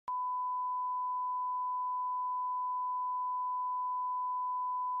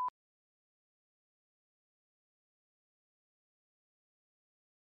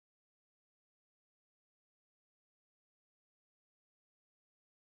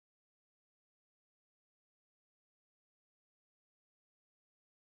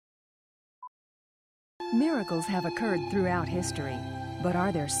Miracles have occurred throughout history, but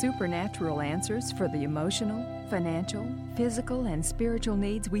are there supernatural answers for the emotional, financial, physical, and spiritual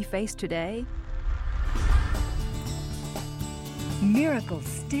needs we face today? Miracles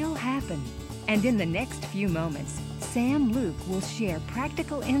still happen, and in the next few moments, Sam Luke will share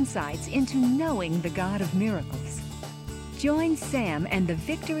practical insights into knowing the God of miracles. Join Sam and the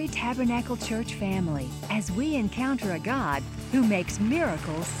Victory Tabernacle Church family as we encounter a God who makes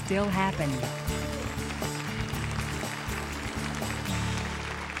miracles still happen.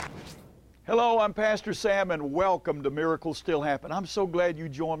 Hello, I'm Pastor Sam, and welcome to Miracles Still Happen. I'm so glad you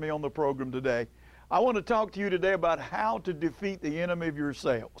joined me on the program today. I want to talk to you today about how to defeat the enemy of your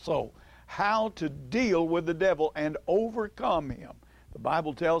soul, how to deal with the devil and overcome him. The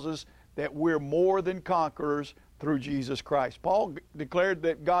Bible tells us that we're more than conquerors through Jesus Christ. Paul declared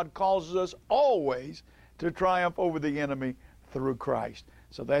that God causes us always to triumph over the enemy through Christ.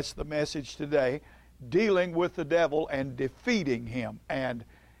 So that's the message today, dealing with the devil and defeating him. And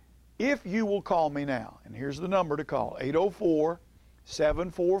if you will call me now, and here's the number to call,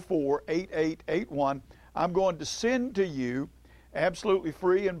 804-744-8881, I'm going to send to you, absolutely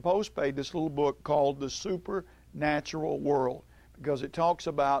free and postpaid, this little book called The Supernatural World, because it talks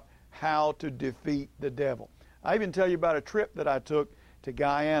about how to defeat the devil. I even tell you about a trip that I took to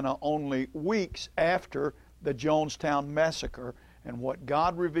Guyana only weeks after the Jonestown massacre and what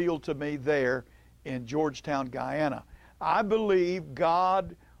God revealed to me there in Georgetown, Guyana. I believe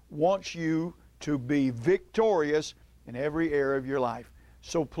God wants you to be victorious in every area of your life.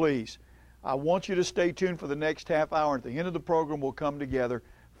 So please, I want you to stay tuned for the next half hour. At the end of the program, we'll come together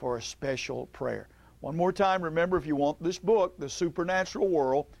for a special prayer. One more time, remember, if you want this book, The Supernatural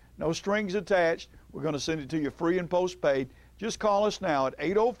World, no strings attached, we're going to send it to you free and postpaid. Just call us now at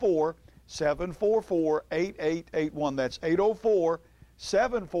 804-744-8881. That's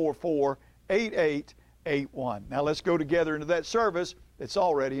 804-744-8881. Now let's go together into that service that's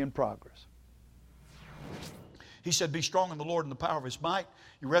already in progress. He said, be strong in the Lord and the power of His might.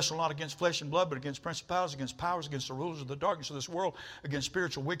 You wrestle not against flesh and blood, but against principalities, against powers, against the rulers of the darkness of this world, against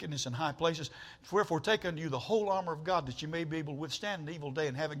spiritual wickedness in high places. Wherefore take unto you the whole armor of God, that you may be able to withstand an evil day,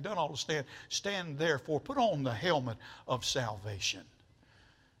 and having done all to stand, stand therefore. Put on the helmet of salvation.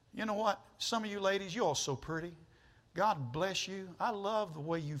 You know what? Some of you ladies, you're all so pretty. God bless you. I love the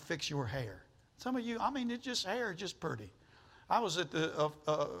way you fix your hair. Some of you, it's just hair, just pretty. I was at the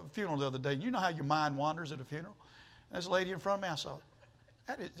funeral the other day. You know how your mind wanders at a funeral? There's a lady in front of me. I saw,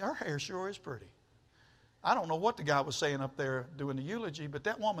 her hair sure is pretty. I don't know what the guy was saying up there doing the eulogy, but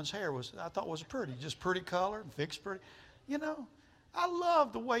that woman's hair I thought was pretty. Just pretty color and fixed pretty. You know, I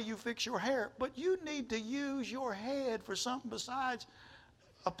love the way you fix your hair, but you need to use your head for something besides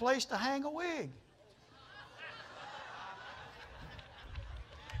a place to hang a wig.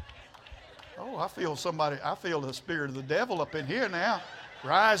 Oh, I feel the spirit of the devil up in here now,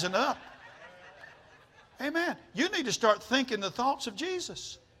 rising up. Amen. You need to start thinking the thoughts of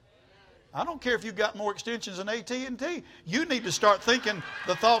Jesus. I don't care if you've got more extensions than AT&T. You need to start thinking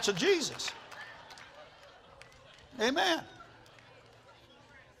the thoughts of Jesus. Amen.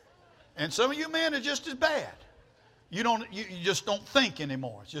 And some of you men are just as bad. You just don't think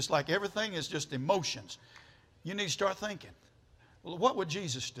anymore. It's just like everything is just emotions. You need to start thinking. Well, what would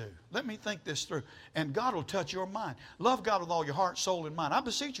Jesus do? Let me think this through. And God will touch your mind. Love God with all your heart, soul, and mind. I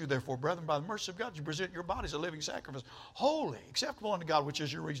beseech you, therefore, brethren, by the mercy of God, you present your bodies a living sacrifice, holy, acceptable unto God, which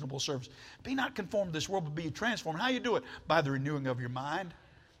is your reasonable service. Be not conformed to this world, but be transformed. How you do it? By the renewing of your mind,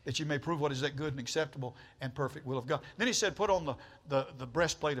 that you may prove what is that good and acceptable and perfect will of God. Then he said, put on the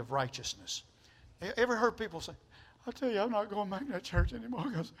breastplate of righteousness. Ever heard people say, I tell you, I'm not going back to that church anymore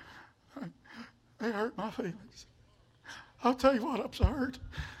because they hurt my feelings. I'll tell you what, I'm so hurt.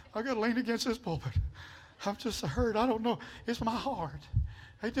 I got to lean against this pulpit. I'm just so hurt. I don't know. It's my heart.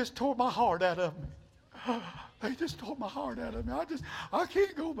 They just tore my heart out of me. They just tore my heart out of me. I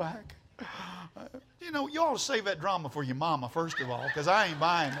can't go back. You ought to save that drama for your mama, first of all, because I ain't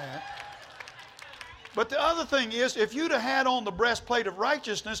buying that. But the other thing is, if you'd have had on the breastplate of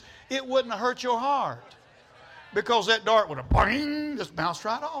righteousness, it wouldn't have hurt your heart. Because that dart would have, bang, just bounced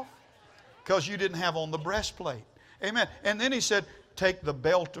right off. Because you didn't have on the breastplate. Amen. And then he said, take the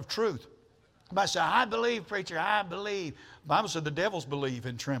belt of truth. I said, I believe, preacher, I believe. The Bible said the devils believe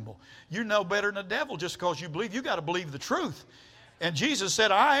and tremble. You know better than the devil just because you believe. You got to believe the truth. And Jesus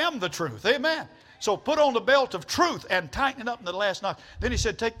said, I am the truth. Amen. So put on the belt of truth and tighten it up in the last notch. Then he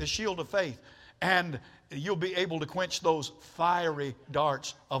said, take the shield of faith and you'll be able to quench those fiery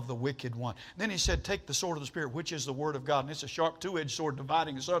darts of the wicked one. Then he said, take the sword of the Spirit, which is the word of God. And it's a sharp two-edged sword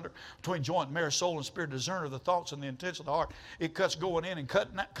dividing asunder between joint and marrow, soul and spirit, discerner of the thoughts and the intents of the heart. It cuts going in and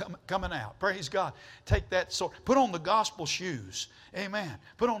coming out. Praise God. Take that sword. Put on the gospel shoes. Amen.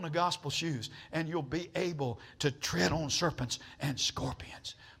 Put on the gospel shoes and you'll be able to tread on serpents and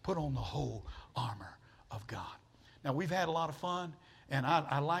scorpions. Put on the whole armor of God. Now, we've had a lot of fun, and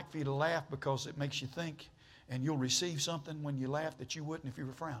I like for you to laugh because it makes you think, and you'll receive something when you laugh that you wouldn't if you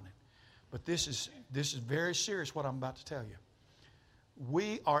were frowning. But this is very serious what I'm about to tell you.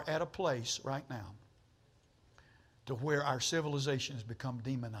 We are at a place right now to where our civilization has become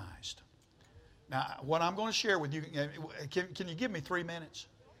demonized. Now, what I'm going to share with you, can you give me 3 minutes?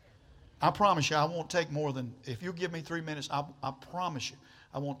 I promise you I won't take more than, if you give me 3 minutes, I promise you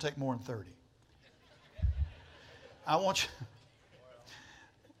I won't take more than 30. I want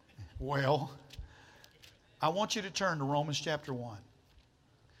you to turn to Romans chapter 1.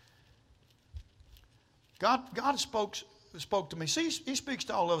 God spoke to me. See, He speaks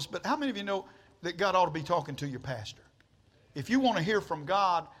to all of us, but how many of you know that God ought to be talking to your pastor? If you want to hear from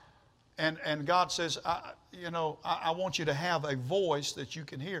God, and God says, I want you to have a voice that you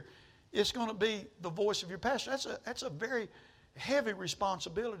can hear, it's going to be the voice of your pastor. That's a very heavy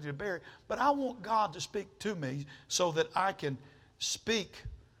responsibility to bear. But I want God to speak to me so that I can speak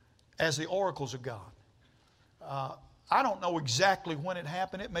as the oracles of God. I don't know exactly when it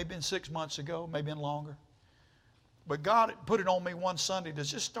happened. It may have been 6 months ago, may have been longer. But God put it on me one Sunday to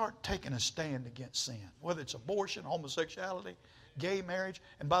just start taking a stand against sin, whether it's abortion, homosexuality, gay marriage.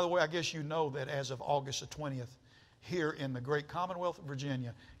 And by the way, I guess you know that as of August the 20th, here in the great Commonwealth of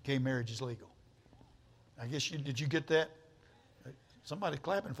Virginia, gay marriage is legal. I guess did you get that? Somebody's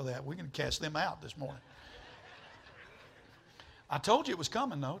clapping for that. We can cast them out this morning. I told you it was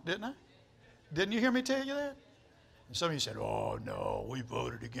coming, though, didn't I? Didn't you hear me tell you that? And some of you said, oh, no, we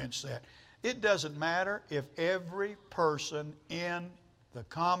voted against that. It doesn't matter if every person in the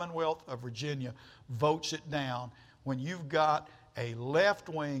Commonwealth of Virginia votes it down when you've got a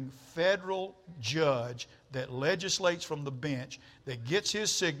left-wing federal judge that legislates from the bench, that gets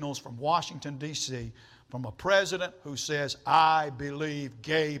his signals from Washington, D.C., from a president who says, I believe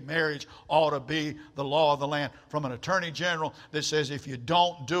gay marriage ought to be the law of the land. From an attorney general that says, if you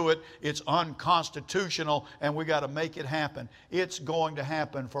don't do it, it's unconstitutional and we got to make it happen. It's going to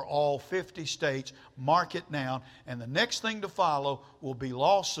happen for all 50 states. Mark it down. And the next thing to follow will be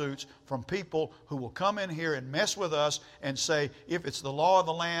lawsuits from people who will come in here and mess with us and say, if it's the law of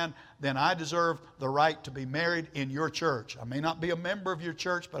the land, then I deserve the right to be married in your church. I may not be a member of your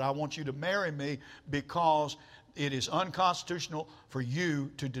church, but I want you to marry me because it is unconstitutional for you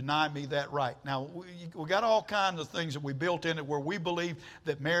to deny me that right. Now, we got all kinds of things that we built in it where we believe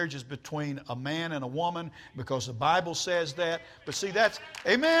that marriage is between a man and a woman because the Bible says that. But see, that's,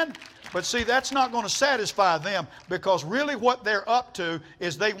 amen? But see, that's not going to satisfy them because really what they're up to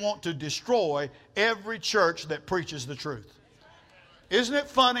is they want to destroy every church that preaches the truth. Isn't it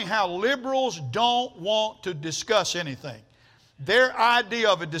funny how liberals don't want to discuss anything? Their idea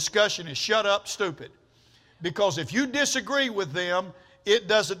of a discussion is shut up, stupid. Because if you disagree with them, it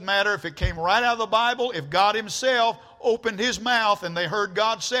doesn't matter if it came right out of the Bible, if God Himself opened His mouth and they heard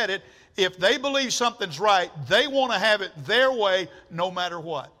God said it. If they believe something's right, they want to have it their way no matter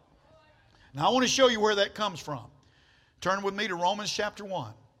what. Now I want to show you where that comes from. Turn with me to Romans chapter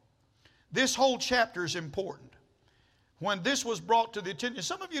 1. This whole chapter is important. When this was brought to the attention,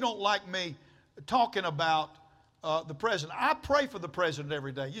 some of you don't like me talking about the president. I pray for the president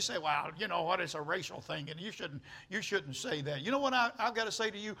every day. You say, well, you know what, it's a racial thing, and you shouldn't say that. You know what I've got to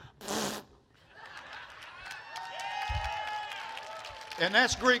say to you? And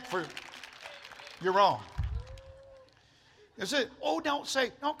that's Greek for you're wrong. You say,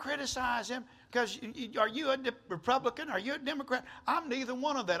 don't criticize him. Because are you a Republican? Are you a Democrat? I'm neither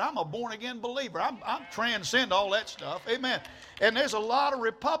one of that. I'm a born-again believer. I transcend all that stuff. Amen. And there's a lot of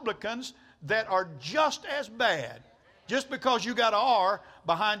Republicans that are just as bad. Just because you got an R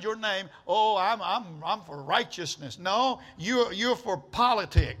behind your name, oh, I'm for righteousness. No, you're for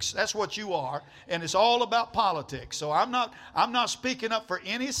politics. That's what you are. And it's all about politics. So I'm not speaking up for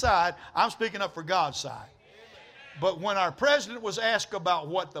any side. I'm speaking up for God's side. But when our president was asked about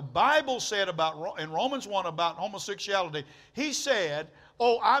what the Bible said in Romans 1 about homosexuality, he said,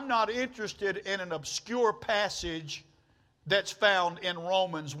 I'm not interested in an obscure passage that's found in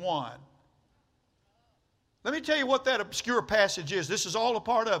Romans 1. Let me tell you what that obscure passage is. This is all a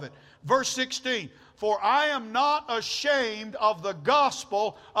part of it. Verse 16, For I am not ashamed of the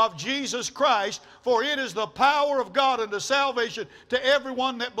gospel of Jesus Christ, for it is the power of God unto salvation to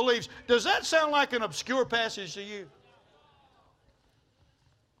everyone that believes. Does that sound like an obscure passage to you?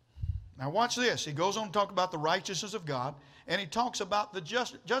 Now watch this. He goes on to talk about the righteousness of God, and he talks about the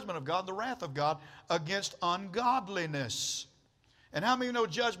judgment of God, the wrath of God against ungodliness. And how many know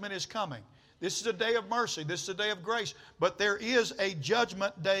judgment is coming? This is a day of mercy. This is a day of grace. But there is a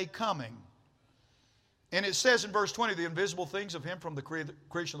judgment day coming. And it says in verse 20, the invisible things of Him from the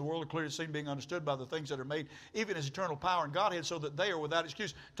creation of the world are clearly seen, being understood by the things that are made, even His eternal power and Godhead, so that they are without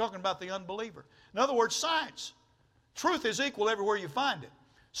excuse. Talking about the unbeliever. In other words, science. Truth is equal everywhere you find it.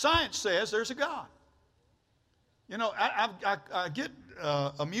 Science says there's a God. You know, I get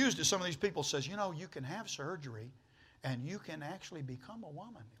amused at some of these people says, you know, you can have surgery and you can actually become a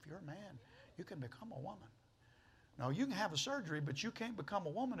woman. If you're a man, you can become a woman. No, you can have a surgery, but you can't become a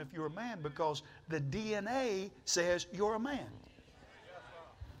woman if you're a man because the DNA says you're a man.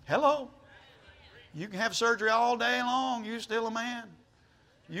 Hello? You can have surgery all day long, you're still a man.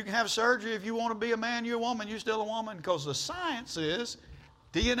 You can have surgery if you want to be a man, you're a woman, you're still a woman because the science is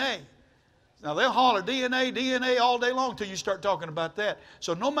DNA. Now they'll holler DNA, DNA all day long until you start talking about that.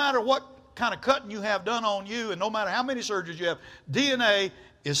 So no matter what kind of cutting you have done on you and no matter how many surgeries you have, DNA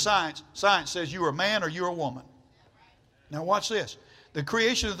is science. Science says you're a man or you're a woman. Now watch this. The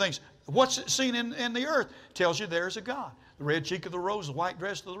creation of things. What's seen in the earth tells you there's a God. The red cheek of the rose, the white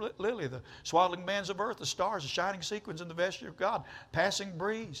dress of the lily, the swaddling bands of earth, the stars, the shining sequins in the vesture of God, passing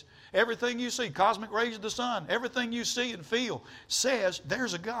breeze. Everything you see, cosmic rays of the sun, everything you see and feel says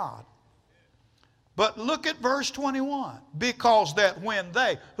there's a God. But look at verse 21. Because that when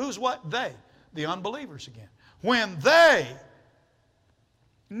they, who's what? They. The unbelievers again. When they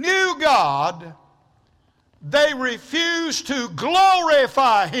knew God, they refused to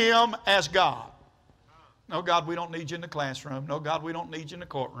glorify Him as God. No, God, we don't need you in the classroom. No, God, we don't need you in the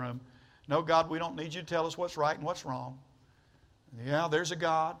courtroom. No, God, we don't need you to tell us what's right and what's wrong. Yeah, there's a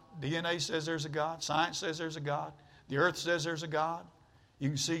God. DNA says there's a God. Science says there's a God. The earth says there's a God. You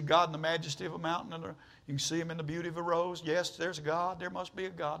can see God in the majesty of a mountain. And you can see Him in the beauty of a rose. Yes, there's a God. There must be a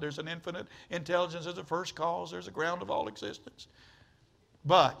God. There's an infinite intelligence. There's a first cause. There's a ground of all existence.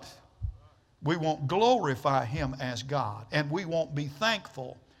 But we won't glorify Him as God. And we won't be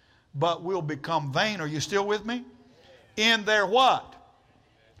thankful. But we'll become vain. Are you still with me? In their what?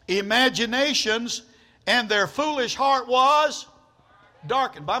 Imaginations. And their foolish heart was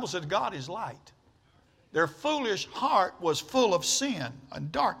darkened. The Bible says God is light. Their foolish heart was full of sin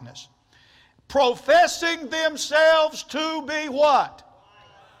and darkness. Professing themselves to be what?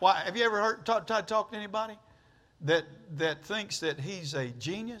 Why, have you ever heard talk to anybody that thinks that he's a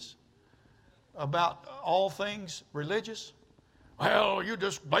genius about all things religious? Well, you're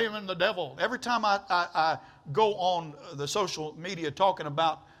just blaming the devil. Every time I go on the social media talking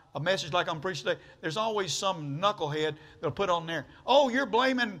about a message like I'm preaching today, there's always some knucklehead that'll put on there, oh, you're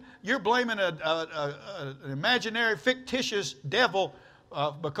blaming an imaginary, fictitious devil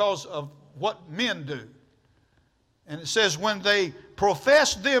because of what men do. And it says, when they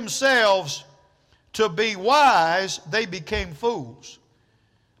professed themselves to be wise, they became fools.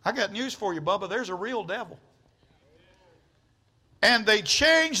 I got news for you, Bubba. There's a real devil. And they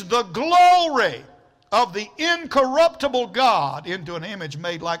changed the glory of the incorruptible God into an image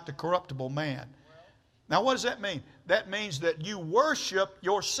made like the corruptible man. Now what does that mean? That means that you worship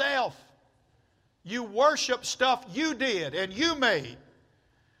yourself. You worship stuff you did and you made.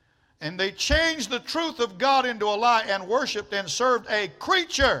 And they changed the truth of God into a lie and worshiped and served a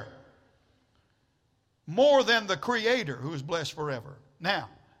creature more than the Creator, who is blessed forever. Now,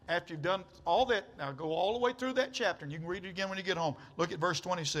 after you've done all that, now go all the way through that chapter, and you can read it again when you get home. Look at verse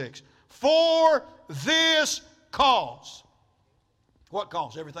 26. For this cause. What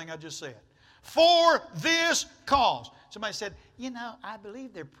cause? Everything I just said. For this cause. Somebody said, you know, I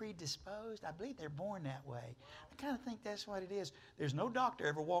believe they're predisposed. I believe they're born that way. I kind of think that's what it is. There's no doctor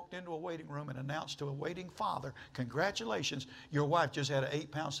ever walked into a waiting room and announced to a waiting father, congratulations, your wife just had an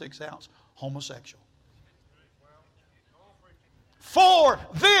 8-pound, 6-ounce homosexual. For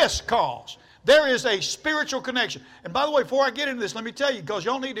this cause. There is a spiritual connection. And by the way, before I get into this, let me tell you, because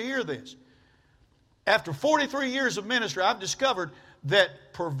y'all need to hear this. After 43 years of ministry, I've discovered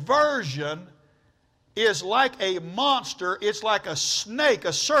that perversion is like a monster. It's like a snake,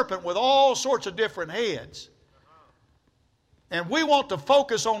 a serpent with all sorts of different heads. And we want to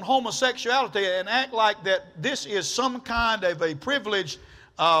focus on homosexuality and act like that this is some kind of a privileged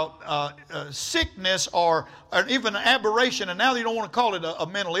sickness or even an aberration, and now you don't want to call it a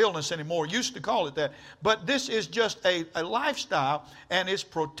mental illness anymore. Used to call it that, but this is just a lifestyle, and it's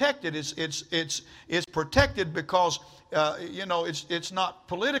protected. It's protected because it's not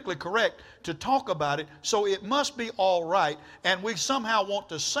politically correct to talk about it, so it must be all right, and we somehow want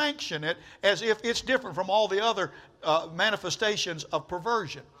to sanction it as if it's different from all the other manifestations of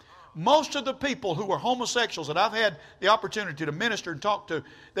perversion. Most of the people who are homosexuals that I've had the opportunity to minister and talk to,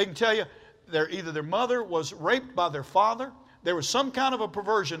 they can tell you either their mother was raped by their father, there was some kind of a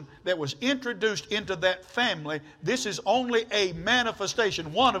perversion that was introduced into that family. This is only a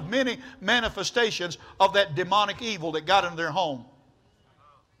manifestation, one of many manifestations of that demonic evil that got into their home.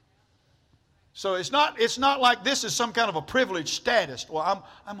 So it's not like this is some kind of a privileged status. Well,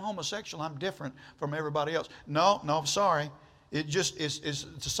 I'm homosexual, I'm different from everybody else. No, I'm sorry. It just is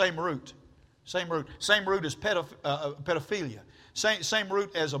the same root. Same root as pedophilia. Same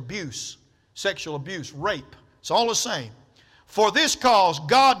root as abuse, sexual abuse, rape. It's all the same. For this cause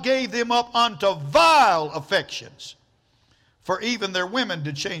God gave them up unto vile affections. For even their women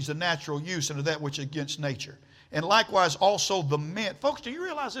did change the natural use into that which is against nature. And likewise also the men. Folks, do you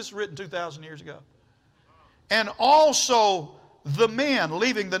realize this was written 2,000 years ago? And also the men,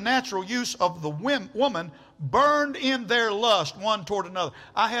 leaving the natural use of the woman, burned in their lust one toward another.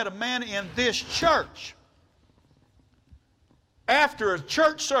 I had a man in this church, after a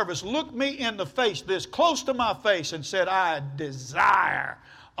church service, looked me in the face, this close to my face, and said, I desire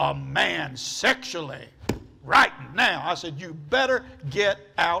a man sexually right now. I said, you better get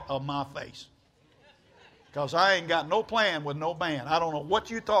out of my face, because I ain't got no plan with no man. I don't know what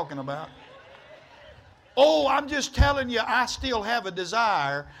you're talking about. Oh, I'm just telling you, I still have a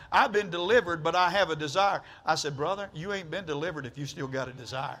desire. I've been delivered, but I have a desire. I said, brother, you ain't been delivered if you still got a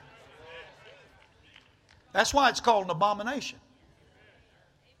desire. That's why it's called an abomination.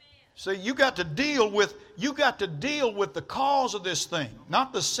 See, you got to deal with the cause of this thing,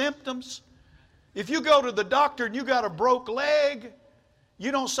 not the symptoms. If you go to the doctor and you got a broke leg,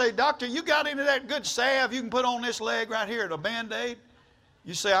 you don't say, doctor, you got any of that good salve you can put on this leg right here, a Band-Aid?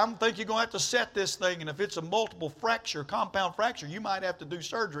 You say, I think you're going to have to set this thing, and if it's a multiple fracture, compound fracture, you might have to do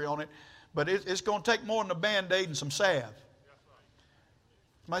surgery on it, but it's going to take more than a Band-Aid and some salve.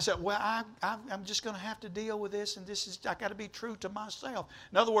 Somebody said, well, I'm just going to have to deal with this, and I got to be true to myself.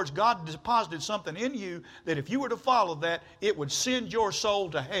 In other words, God deposited something in you that if you were to follow that, it would send your soul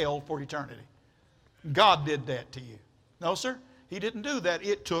to hell for eternity. God did that to you. No, sir, He didn't do that.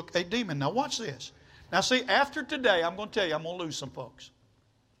 It took a demon. Now watch this. Now see, after today, I'm going to tell you, I'm going to lose some folks.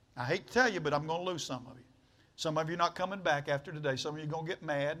 I hate to tell you, but I'm going to lose some of you. Some of you are not coming back after today. Some of you are going to get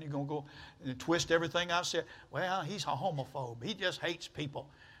mad and you're going to go and twist everything I said. Well, he's a homophobe. He just hates people.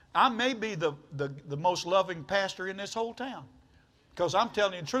 I may be the most loving pastor in this whole town, because I'm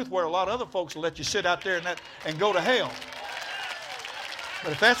telling you the truth, where a lot of other folks will let you sit out there and go to hell.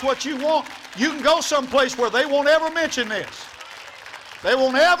 But if that's what you want, you can go someplace where they won't ever mention this. They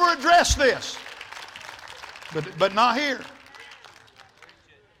won't ever address this. But not here.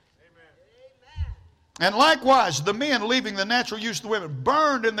 And likewise, the men, leaving the natural use of the women,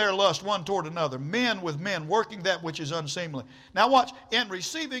 burned in their lust one toward another, men with men, working that which is unseemly. Now watch, and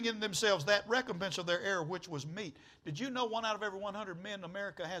receiving in themselves that recompense of their error which was meat. Did you know 1 out of every 100 men in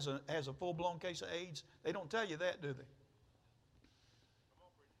America has a full-blown case of AIDS? They don't tell you that, do they?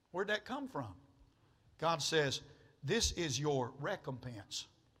 Where'd that come from? God says, this is your recompense.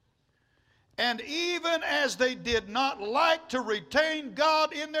 And even as they did not like to retain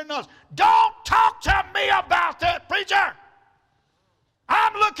God in their knowledge. Don't talk to me about that, preacher.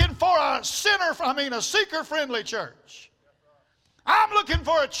 I'm looking for a seeker-friendly church. I'm looking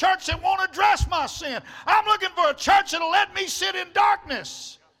for a church that won't address my sin. I'm looking for a church that'll let me sit in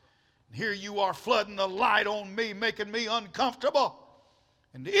darkness. Here you are flooding the light on me, making me uncomfortable.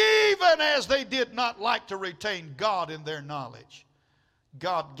 And even as they did not like to retain God in their knowledge,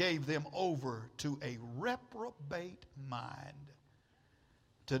 God gave them over to a reprobate mind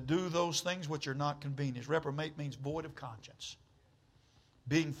to do those things which are not convenient. Reprobate means void of conscience.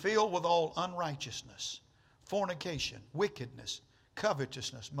 Being filled with all unrighteousness, fornication, wickedness,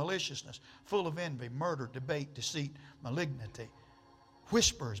 covetousness, maliciousness, full of envy, murder, debate, deceit, malignity,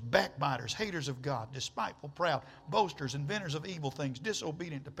 whisperers, backbiters, haters of God, despiteful, proud, boasters, inventors of evil things,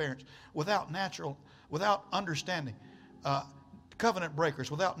 disobedient to parents, without understanding, covenant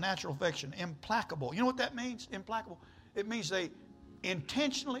breakers, without natural affection, implacable. You know what that means, implacable? It means they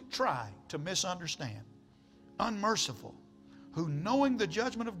intentionally try to misunderstand. Unmerciful, who knowing the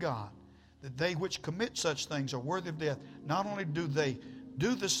judgment of God, that they which commit such things are worthy of death, not only do they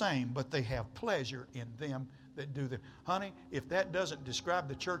do the same, but they have pleasure in them that do that. Honey, if that doesn't describe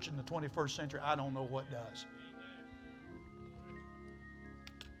the church in the 21st century, I don't know what does.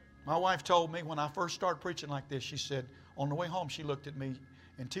 My wife told me when I first started preaching like this, she said, on the way home, she looked at me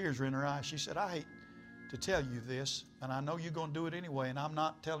and tears were in her eyes. She said, I hate to tell you this, and I know you're going to do it anyway, and I'm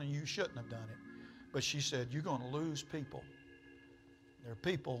not telling you shouldn't have done it. But she said, you're going to lose people. There are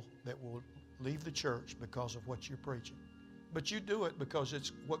people that will leave the church because of what you're preaching. But you do it because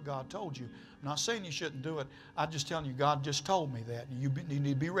it's what God told you. I'm not saying you shouldn't do it. I'm just telling you, God just told me that, and you need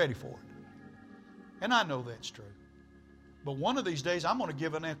to be ready for it. And I know that's true. But one of these days, I'm going to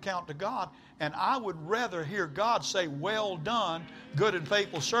give an account to God, and I would rather hear God say, well done, good and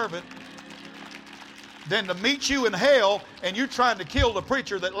faithful servant, than to meet you in hell and you trying to kill the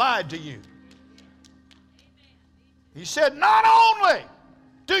preacher that lied to you. He said, not only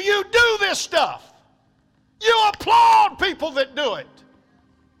do you do this stuff, you applaud people that do it.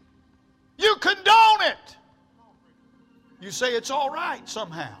 You condone it. You say it's all right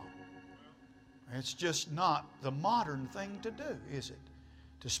somehow. It's just not the modern thing to do, is it?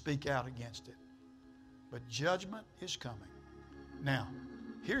 To speak out against it. But judgment is coming. Now,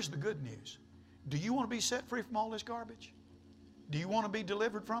 here's the good news. Do you want to be set free from all this garbage? Do you want to be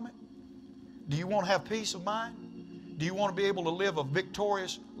delivered from it? Do you want to have peace of mind? Do you want to be able to live a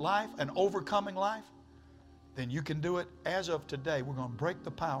victorious life, an overcoming life? Then you can do it as of today. We're going to break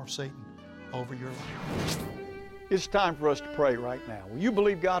the power of Satan over your life. It's time for us to pray right now. Will you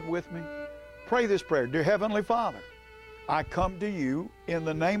believe God with me? Pray this prayer. Dear Heavenly Father, I come to you in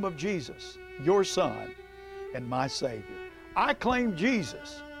the name of Jesus, your Son and my Savior. I claim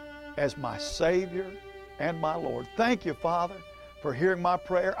Jesus as my Savior and my Lord. Thank you, Father, for hearing my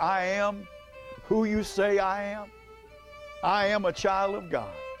prayer. I am who you say I am. I am a child of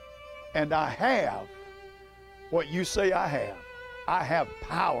God, and I have what you say I have. I have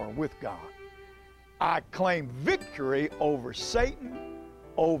power with God. I claim victory over Satan,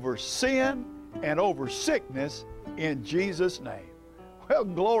 over sin, and over sickness in Jesus' name. Well,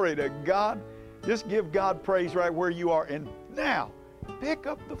 glory to God. Just give God praise right where you are. And now, pick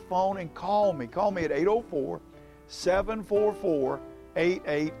up the phone and call me. Call me at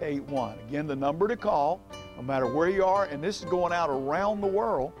 804-744-8881. Again, the number to call, no matter where you are, and this is going out around the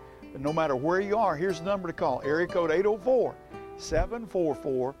world, but no matter where you are, here's the number to call. Area code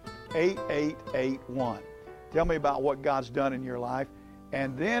 804-744-8881. Tell me about what God's done in your life.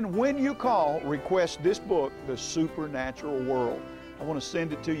 And then when you call, request this book, The Supernatural World. I want to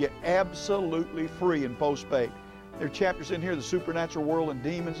send it to you absolutely free and postpaid. There are chapters in here, the supernatural world and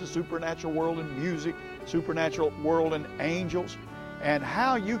demons, the supernatural world and music, supernatural world and angels, and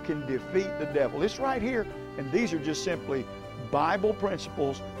how you can defeat the devil. It's right here, and these are just simply Bible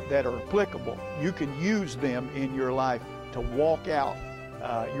principles that are applicable. You can use them in your life to walk out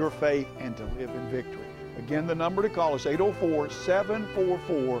your faith and to live in victory. Again, the number to call is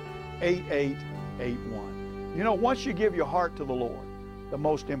 804-744-8881. You know, once you give your heart to the Lord, the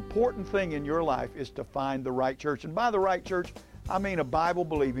most important thing in your life is to find the right church. And by the right church, I mean a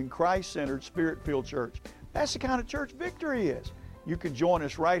Bible-believing, Christ-centered, Spirit-filled church. That's the kind of church Victory is. You can join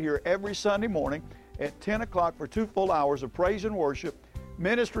us right here every Sunday morning at 10 o'clock for 2 full hours of praise and worship,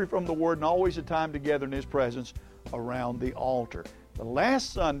 ministry from the Word, and always a time together in His presence around the altar. The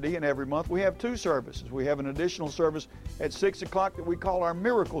last Sunday in every month, we have 2 services. We have an additional service at 6 o'clock that we call our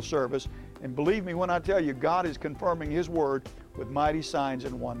miracle service. And believe me when I tell you, God is confirming His Word with mighty signs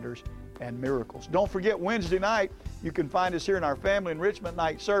and wonders and miracles. Don't forget Wednesday night, you can find us here in our Family Enrichment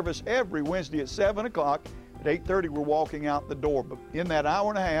Night service every Wednesday at 7 o'clock. At 8:30, we're walking out the door. But in that hour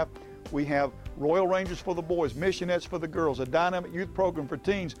and a half, we have Royal Rangers for the boys, Missionettes for the girls, a dynamic youth program for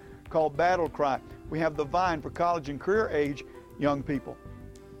teens called Battle Cry. We have The Vine for college and career age young people.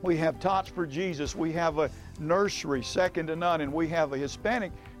 We have Tots for Jesus. We have a nursery, second to none, and we have a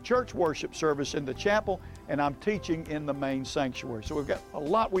Hispanic church worship service in the chapel, and I'm teaching in the main sanctuary. So we've got a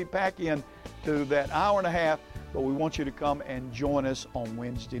lot we pack in to that hour and a half, but we want you to come and join us on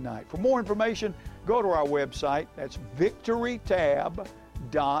Wednesday night. For more information, go to our website. That's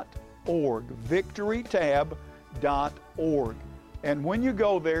victorytab.org, victorytab.org. And when you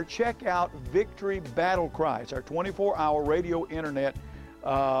go there, check out Victory Battle Cry. It's our 24-hour radio internet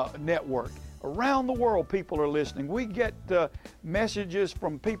network. Around the world, people are listening. We get messages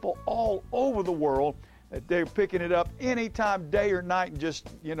from people all over the world that they're picking it up anytime, day or night, and just,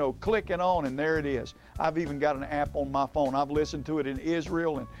 clicking on, and there it is. I've even got an app on my phone. I've listened to it in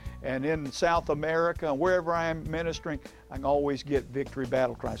Israel and in South America, and wherever I am ministering, I can always get Victory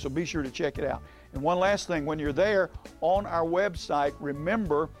Battle Cry. So be sure to check it out. And one last thing, when you're there on our website,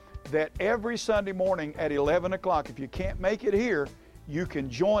 remember that every Sunday morning at 11 o'clock, if you can't make it here, you can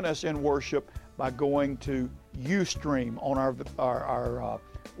join us in worship by going to Ustream on our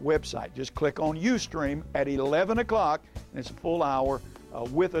website. Just click on Ustream at 11 o'clock, and it's a full hour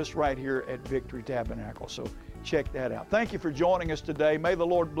with us right here at Victory Tabernacle. So check that out. Thank you for joining us today. May the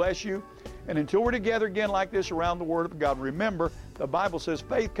Lord bless you. And until we're together again like this around the Word of God, remember, the Bible says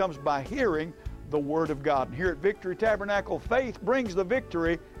faith comes by hearing the Word of God. And here at Victory Tabernacle, faith brings the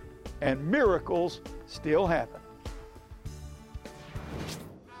victory, and miracles still happen.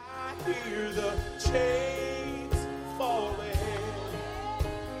 I hear the chains falling.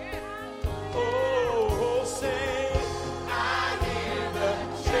 Oh, say, I hear the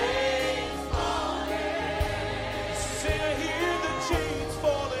chains falling. Say, I hear the chains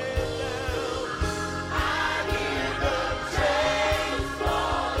falling down. I hear the chains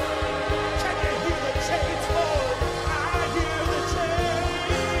falling. Can you hear the chains falling? I hear the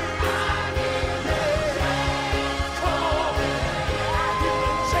chains. I hear the chains. Come on. I hear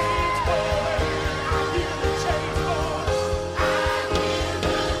the chains falling. I hear the chains falling. I hear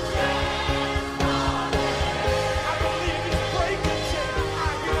the chains falling. I believe He's breaking chains.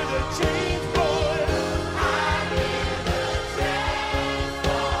 I hear the chains falling. I hear the chains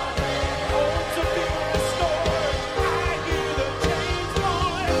falling. Homes are being restored. I hear the chains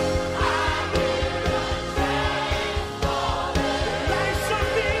falling. I hear the chains falling. Lives are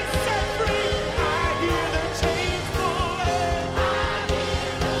being set free. I hear the chains falling. I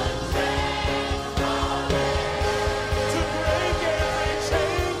hear the chains falling. To break every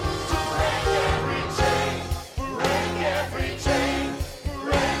chain, to break every chain, break every chain,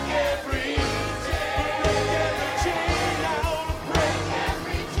 break every chain now, break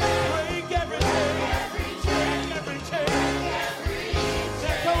every chain, break every chain, every chain.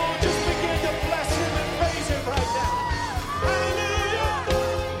 Come on, just begin to bless Him and praise Him right now. Hallelujah!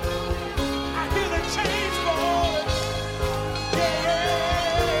 I hear the chains falling.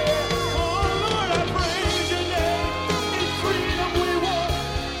 Yeah. Oh Lord, I praise Your name. In freedom we walk.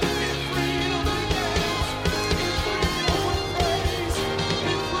 In freedom we dance. In freedom we praise.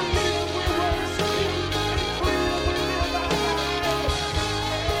 In freedom we worship You. In freedom we live our lives.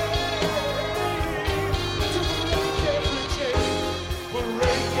 To break every chain.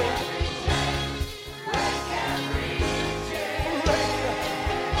 Break every chain. Break every chain.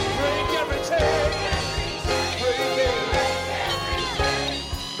 Break every chain. Break every chain.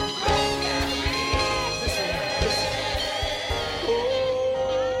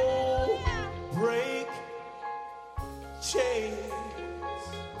 Oh, break chains.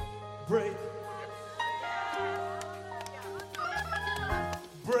 Break.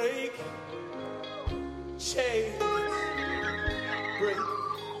 Break chains. Break.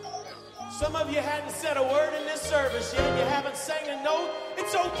 Some of you hadn't said a word in this service yet. You haven't sang a note.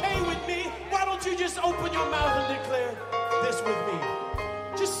 It's okay with me. Why don't you just open your mouth and declare this with me?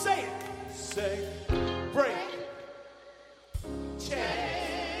 Just say it. Say, break.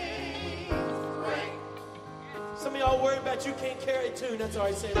 Chains. Break. Some of y'all worried about you can't carry a tune. That's all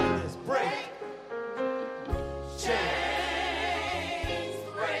right. Say it like this. Break. Chains.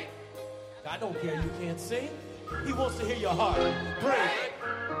 Break. I don't care you can't sing. He wants to hear your heart. Break.